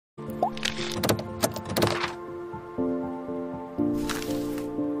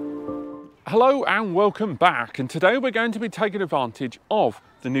Hello and welcome back, and today we're going to be taking advantage of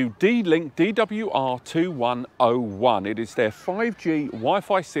the new D-Link DWR-2101. It is their 5G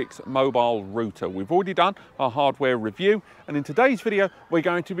Wi-Fi6 mobile router. We've already done our hardware review, and in today's video we're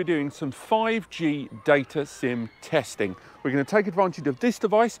going to be doing some 5G data SIM testing. We're going to take advantage of this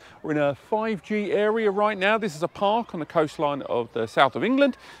device. We're in a 5G area right now. This is a park on the coastline of the south of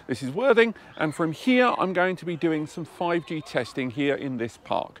England. This is Worthing, and from here I'm going to be doing some 5G testing here in this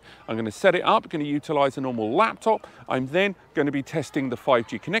park. I'm going to set it up, going to utilize a normal laptop. I'm then going to be testing the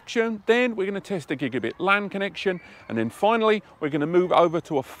 5G connection, then we're going to test a gigabit LAN connection, and then finally we're going to move over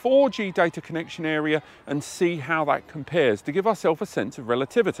to a 4G data connection area and see how that compares to give ourselves a sense of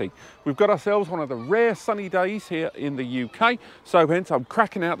relativity. We've got ourselves one of the rare sunny days here in the UK, so hence I'm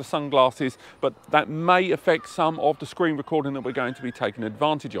cracking out the sunglasses, but that may affect some of the screen recording that we're going to be taking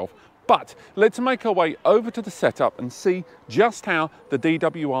advantage of. But let's make our way over to the setup and see just how the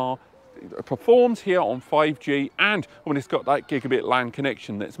DWR performs here on 5G and when it's got that gigabit LAN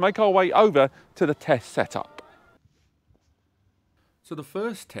connection. Let's make our way over to the test setup. So the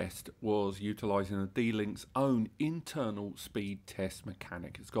first test was utilising a D-Link's own internal speed test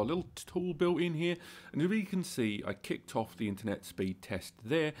mechanic. It's got a little tool built in here, and as you can see I kicked off the internet speed test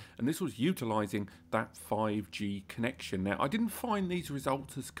there, and this was utilising that 5G connection. Now I didn't find these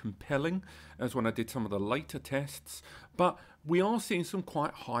results as compelling as when I did some of the later tests, but we are seeing some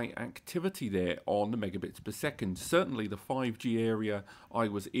quite high activity there on the megabits per second. Certainly the 5G area I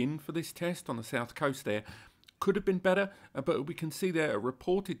was in for this test on the south coast there could have been better, but we can see there a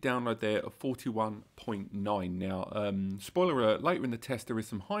reported download there of 41.9. Now, spoiler alert, later in the test there is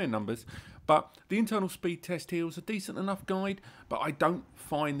some higher numbers, but the internal speed test here was a decent enough guide, but I don't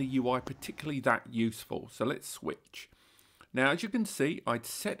find the UI particularly that useful. So let's switch. Now, as you can see, I'd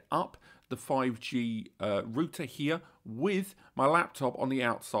set up the 5G router here with my laptop on the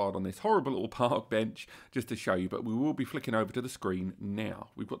outside on this horrible little park bench just to show you, but we will be flicking over to the screen now.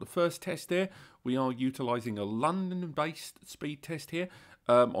 We've got the first test there. We are utilizing a London-based speed test here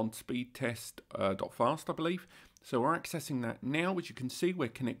on speedtest.fast, I believe. So we're accessing that now. As you can see, we're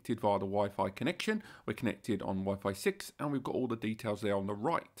connected via the Wi-Fi connection. We're connected on Wi-Fi6, and we've got all the details there on the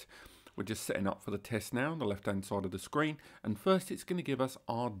right. We're just setting up for the test now on the left-hand side of the screen, and first it's going to give us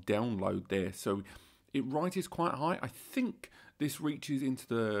our download there. So it rises quite high. I think this reaches into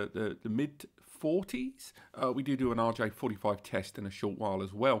the mid-40s. We do an RJ45 test in a short while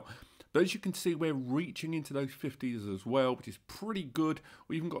as well. But as you can see, we're reaching into those 50s as well, which is pretty good.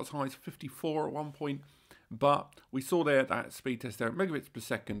 We even got as high as 54 at one point. But we saw there that speed test there at megabits per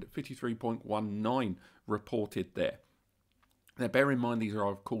second, 53.19 reported there. Now, bear in mind, these are,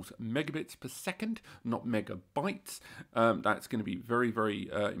 of course, megabits per second, not megabytes. That's going to be very, very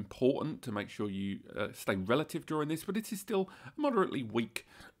important to make sure you stay relative during this. But it is still a moderately weak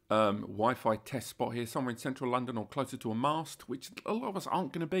Wi-Fi test spot here, somewhere in central London or closer to a mast, which a lot of us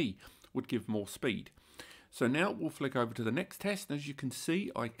aren't going to be, would give more speed. So now we'll flick over to the next test. And as you can see,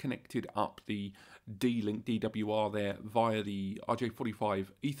 I connected up the D-Link DWR there via the RJ45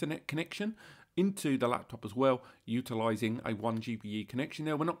 Ethernet connection into the laptop as well, utilizing a 1 GBE connection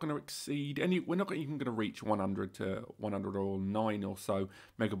there. We're not going to exceed any, we're not even going to reach 100 to 109 or so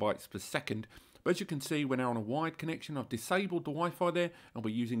megabytes per second. But as you can see, we're now on a wired connection. I've disabled the Wi-Fi there, and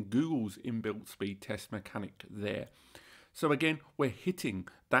we're using Google's inbuilt speed test mechanic there. So again, we're hitting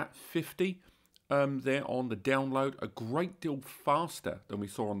that 50 there on the download, a great deal faster than we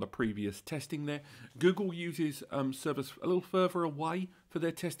saw on the previous testing there. Google uses servers a little further away for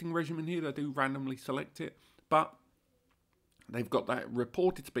their testing regimen here. They do randomly select it, but they've got that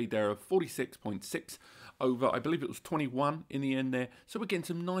reported speed there of 46.6 over, I believe it was 21 in the end there. So we're getting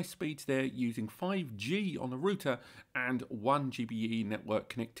some nice speeds there using 5G on the router and 1 GBE network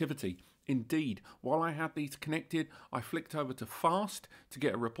connectivity. Indeed, while I had these connected, I flicked over to fast to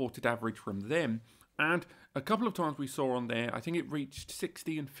get a reported average from them. And a couple of times we saw on there, I think it reached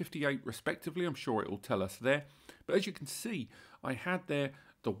 60 and 58 respectively. I'm sure it will tell us there. But as you can see, I had there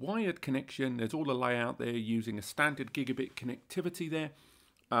the wired connection. There's all the layout there using a standard gigabit connectivity there.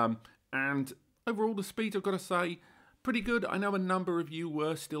 And overall, the speeds, I've got to say, pretty good. I know a number of you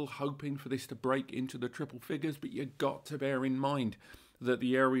were still hoping for this to break into the triple figures, but you've got to bear in mind that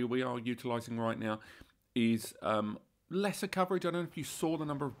the area we are utilizing right now is lesser coverage. I don't know if you saw the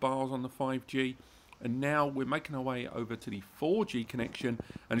number of bars on the 5G, and now we're making our way over to the 4G connection,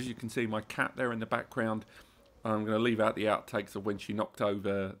 and as you can see, my cat there in the background, I'm going to leave out the outtakes of when she knocked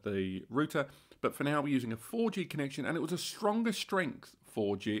over the router, but for now we're using a 4G connection, and it was a stronger strength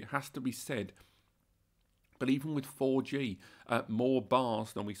 4G, it has to be said. But even with 4G, more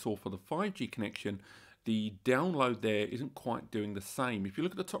bars than we saw for the 5G connection, the download there isn't quite doing the same. If you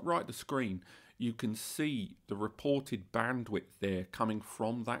look at the top right of the screen, you can see the reported bandwidth there coming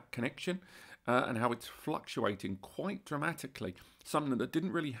from that connection and how it's fluctuating quite dramatically, something that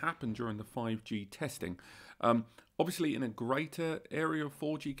didn't really happen during the 5G testing. Obviously, in a greater area of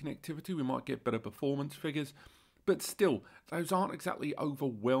 4G connectivity, we might get better performance figures, but still, those aren't exactly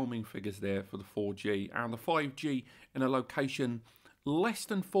overwhelming figures there for the 4G. And the 5G in a location less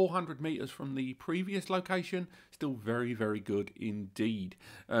than 400 meters from the previous location, still very, very good indeed.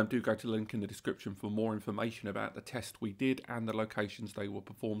 Do go to the link in the description for more information about the test we did and the locations they were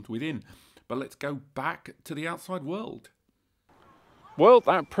performed within. But let's go back to the outside world. Well,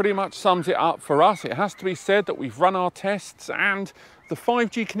 that pretty much sums it up for us. It has to be said that we've run our tests and the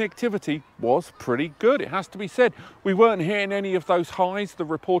 5G connectivity was pretty good. It has to be said. We weren't hitting any of those highs, the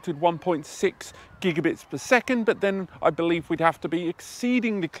reported 1.6 gigabits per second, but then I believe we'd have to be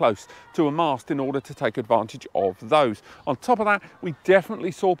exceedingly close to a mast in order to take advantage of those. On top of that, we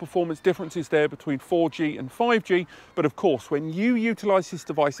definitely saw performance differences there between 4G and 5G, but of course, when you utilize this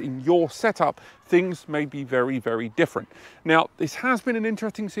device in your setup, things may be very, very different. Now, this has been an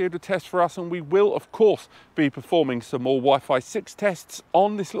interesting series of tests for us, and we will, of course, be performing some more Wi-Fi 6 tests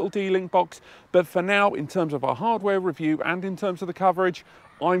on this little D-Link box, but for now, in terms of our hardware review and in terms of the coverage,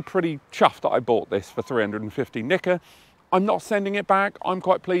 I'm pretty chuffed that I bought this for 350 nicker. I'm not sending it back. I'm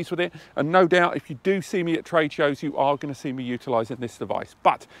quite pleased with it. And no doubt, if you do see me at trade shows, you are going to see me utilizing this device.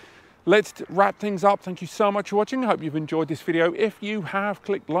 But let's wrap things up. Thank you so much for watching. I hope you've enjoyed this video. If you have,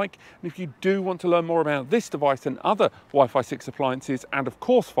 click like. And if you do want to learn more about this device and other Wi-Fi 6 appliances, and of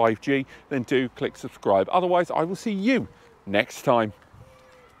course 5G, then do click subscribe. Otherwise, I will see you next time.